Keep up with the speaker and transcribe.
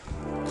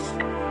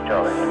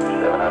Charlie,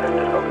 700,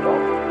 just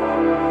hold the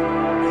phone.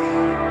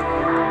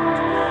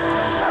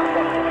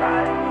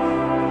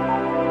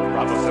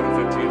 Bravo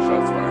 715,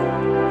 shots fired.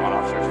 On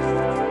officers.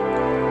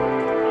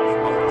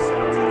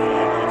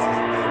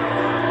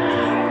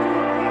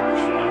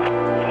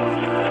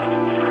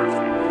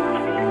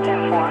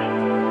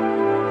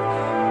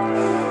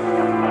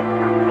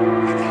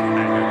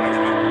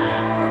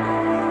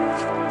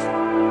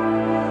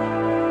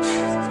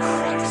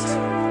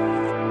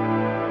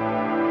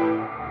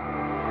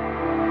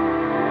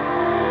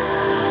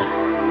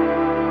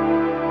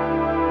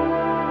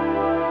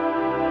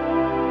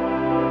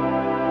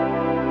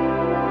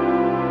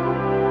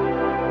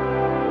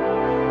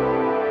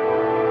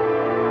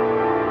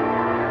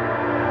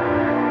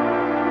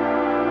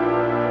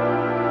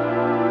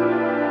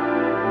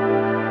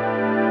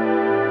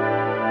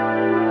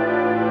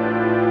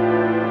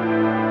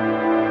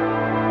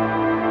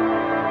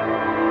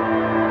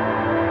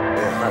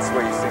 That's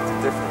where you think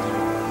the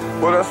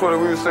difference. Well, that's what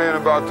we were saying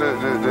about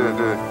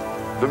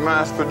the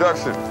mass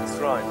production. That's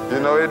right. You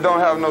know, it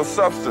don't have no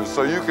substance,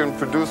 so you can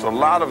produce a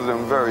lot of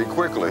them very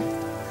quickly,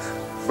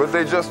 but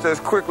they just as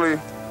quickly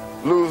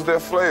lose their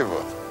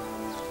flavor.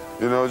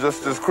 You know,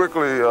 just as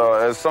quickly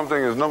as something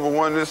is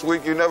 #1 this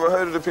week, you never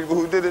heard of the people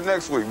who did it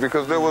next week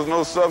because there was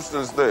no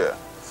substance there.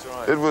 That's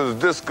right. It was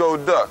disco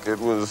duck. It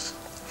was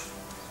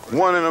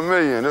 1 in a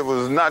million. It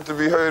was not to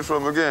be heard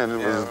from again.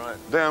 It was right.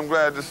 damn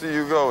glad to see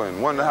you going.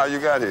 Wonder how you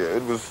got here.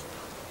 It was,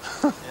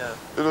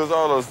 it was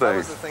all those That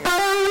was things. the thing.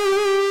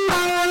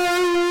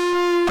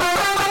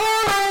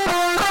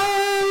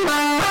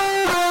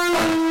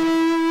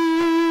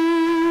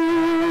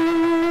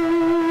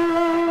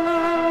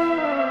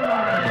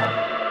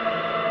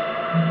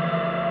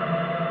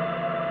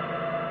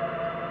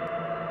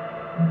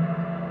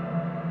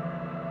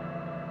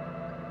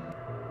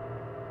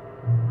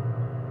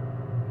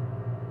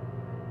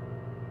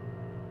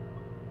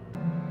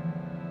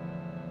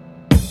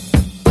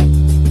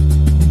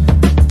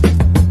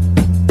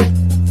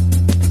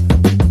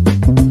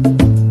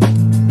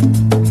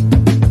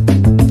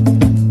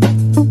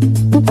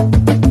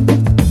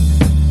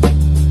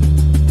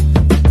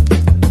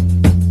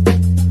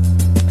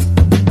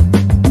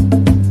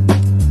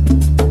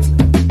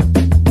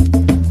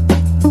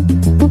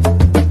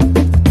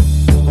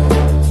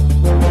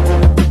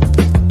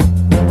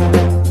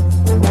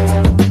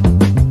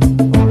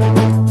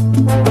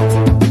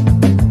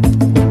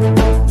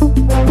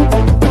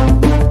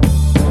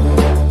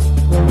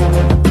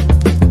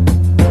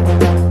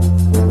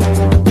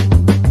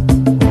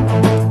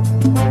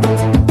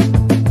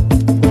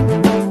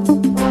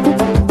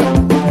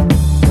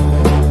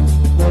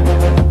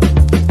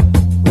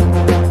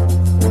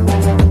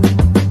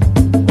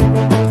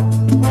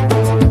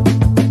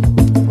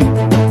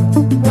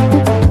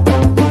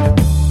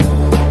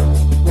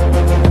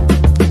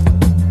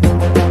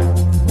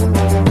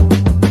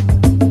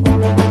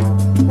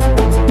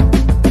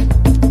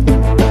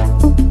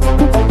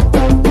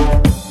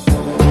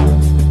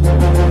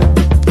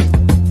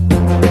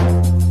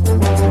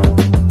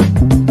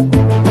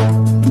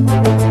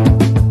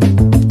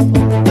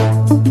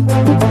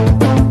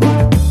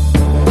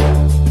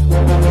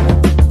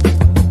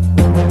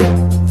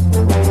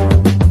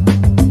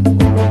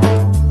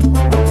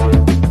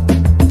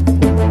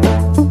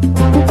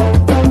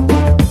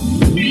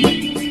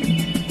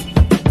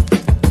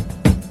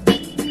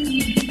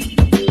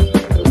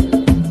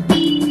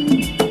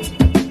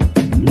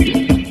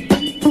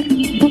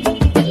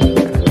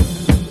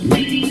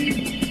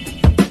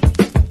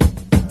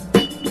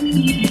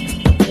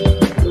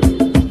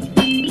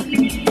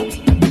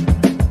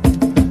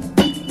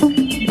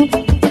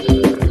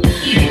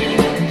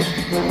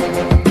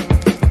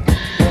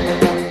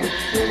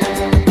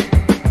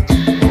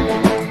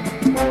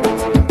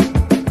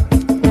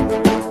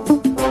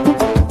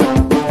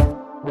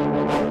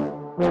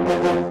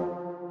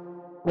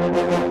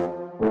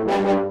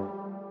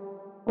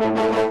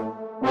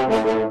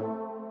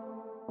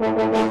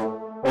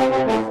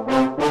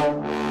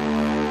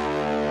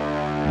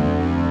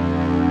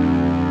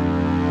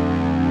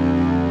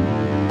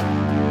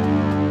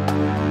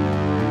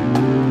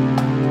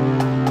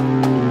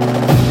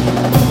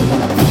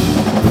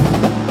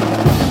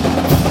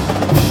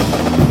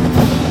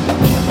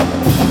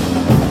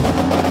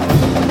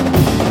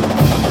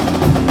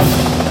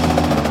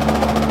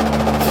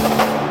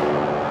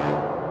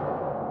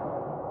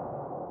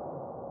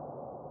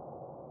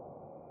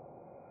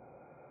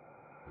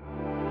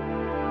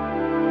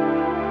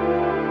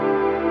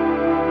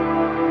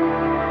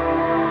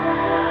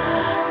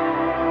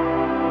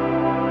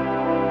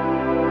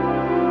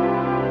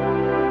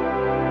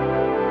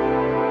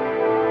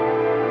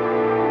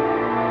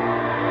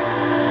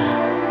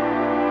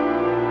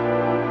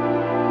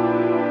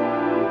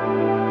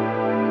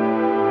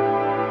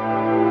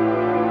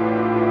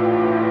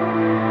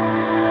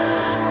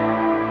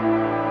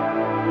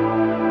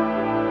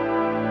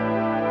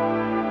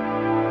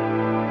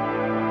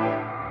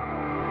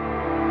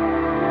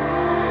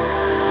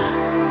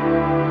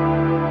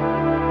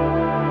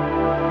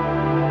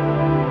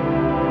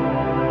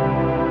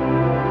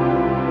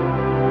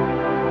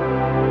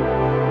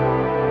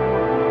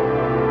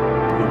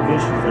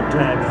 vicious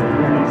attacks and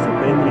police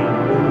opinion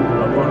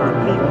upon our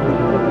people.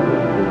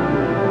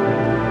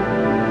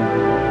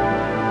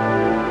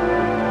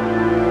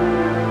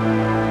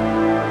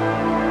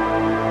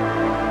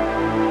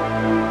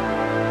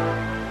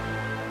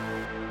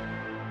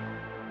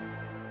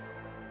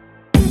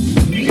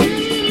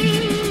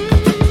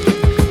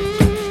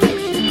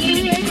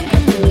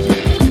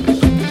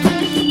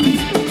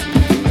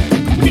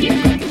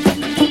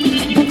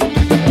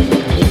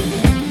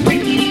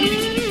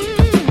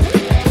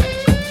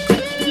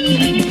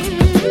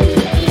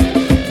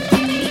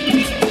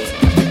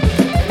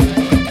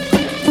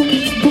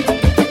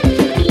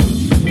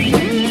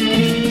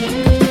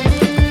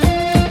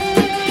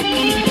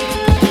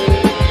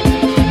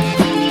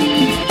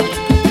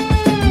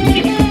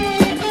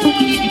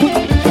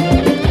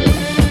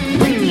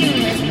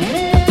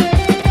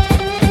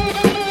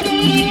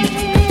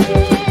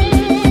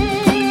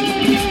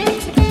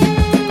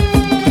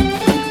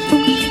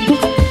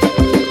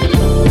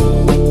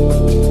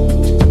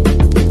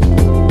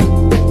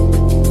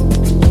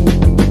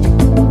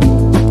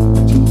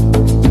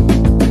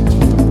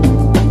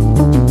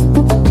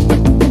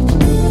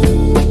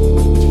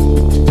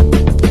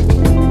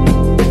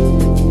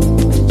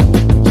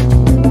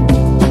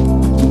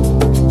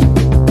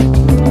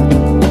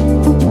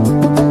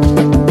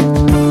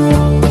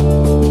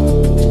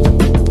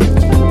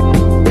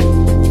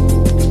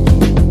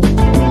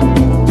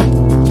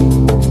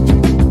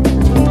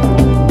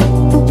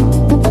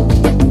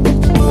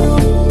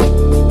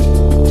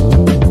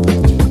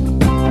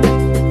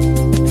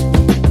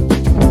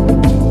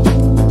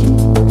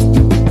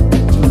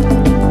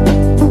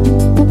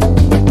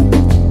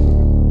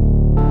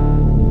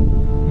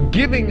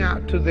 Giving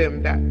out to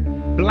them that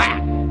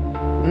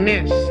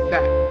blackness,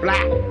 that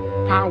black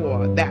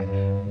power, that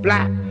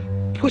black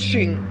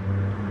pushing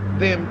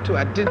them to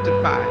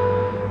identify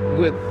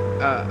with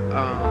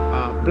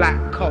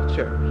black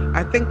culture.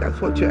 I think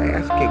that's what you're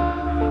asking.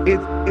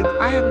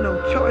 I have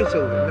no choice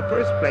over it. In the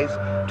first place,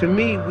 to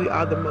me, we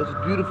are the most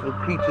beautiful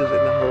creatures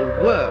in the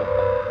whole world,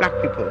 black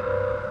people.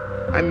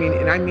 I mean,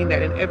 and I mean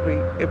that in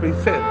every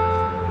sense,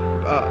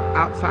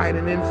 outside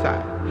and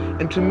inside.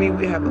 And to me,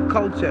 we have a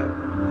culture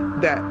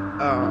that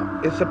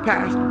is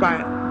surpassed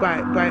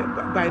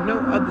by no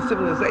other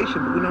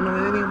civilization, but we don't know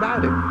anything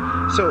about it.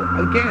 So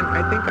again,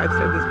 I think I've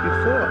said this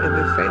before in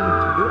this same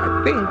interview,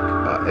 I think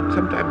at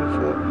some time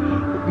before,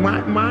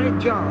 my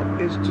job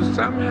is to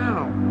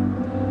somehow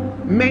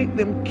make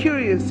them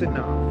curious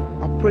enough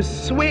or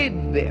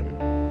persuade them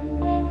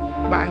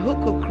by hook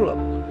or crook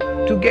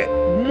to get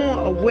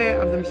more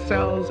aware of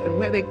themselves and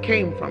where they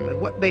came from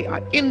and what they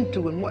are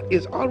into and what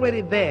is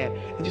already there,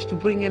 and just to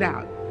bring it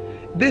out.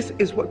 This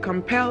is what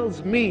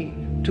compels me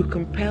to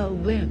compel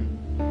them.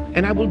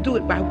 And I will do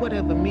it by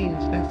whatever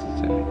means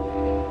necessary.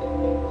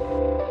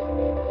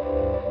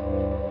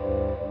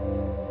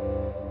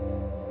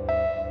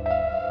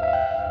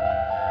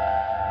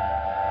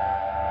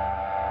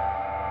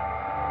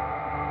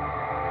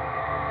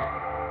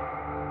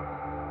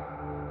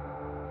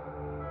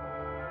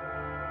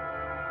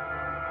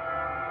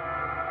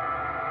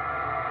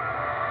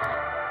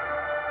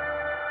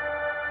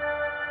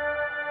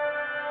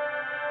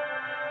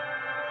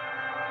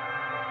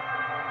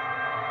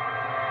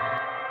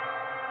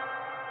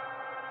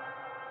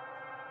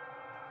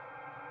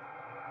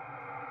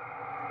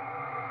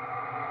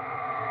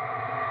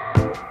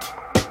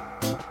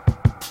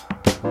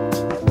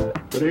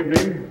 Good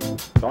evening.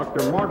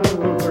 Dr. Martin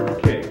Luther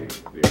King,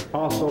 the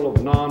apostle of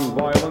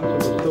nonviolence in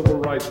the civil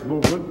rights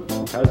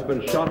movement, has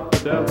been shot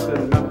to death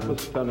in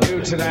Memphis, Tennessee.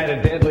 New tonight,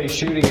 a deadly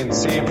shooting in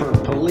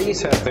Sanford.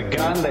 Police have the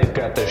gun, they've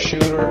got the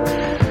shooter,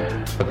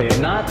 but they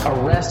have not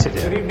arrested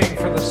him. Good evening.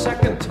 For the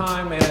second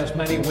time in as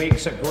many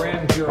weeks, a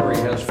grand jury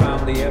has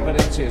found the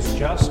evidence is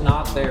just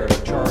not there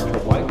to charge a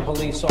white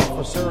police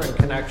officer in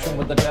connection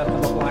with the death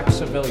of a black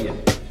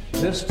civilian.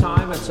 This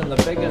time, it's in the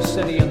biggest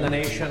city in the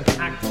nation,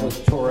 packed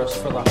with tourists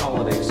for the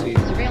holiday season.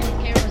 Surveillance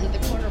cameras at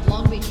the corner of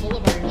Long Beach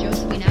Boulevard and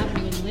Josephine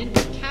Avenue in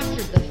Linwood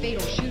captured the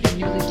fatal shooting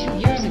nearly 2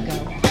 years ago.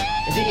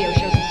 The video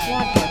shows a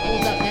squad car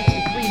pulls up next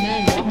to three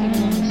men walking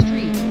along the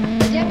street.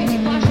 The deputy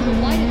flashes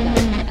a light at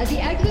them. As he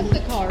exits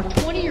the car,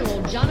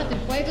 20-year-old Jonathan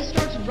Cuevas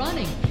starts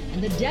running,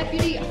 and the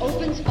deputy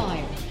opens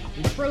fire.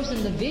 We've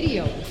frozen the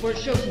video before it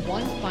shows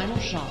one final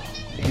shot.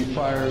 He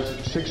fires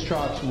 6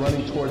 shots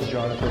running towards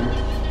Jonathan,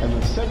 and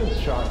the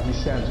 7th shot, he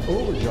stands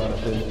over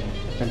Jonathan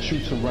and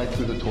shoots him right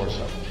through the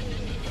torso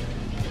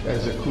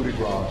as a coup de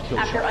grace kill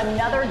After shot.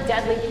 Another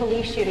deadly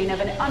police shooting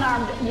of an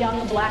unarmed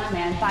young black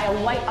man by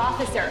a white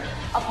officer,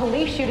 a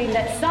police shooting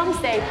that some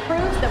say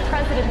proves the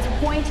president's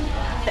point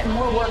that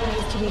more work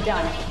needs to be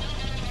done.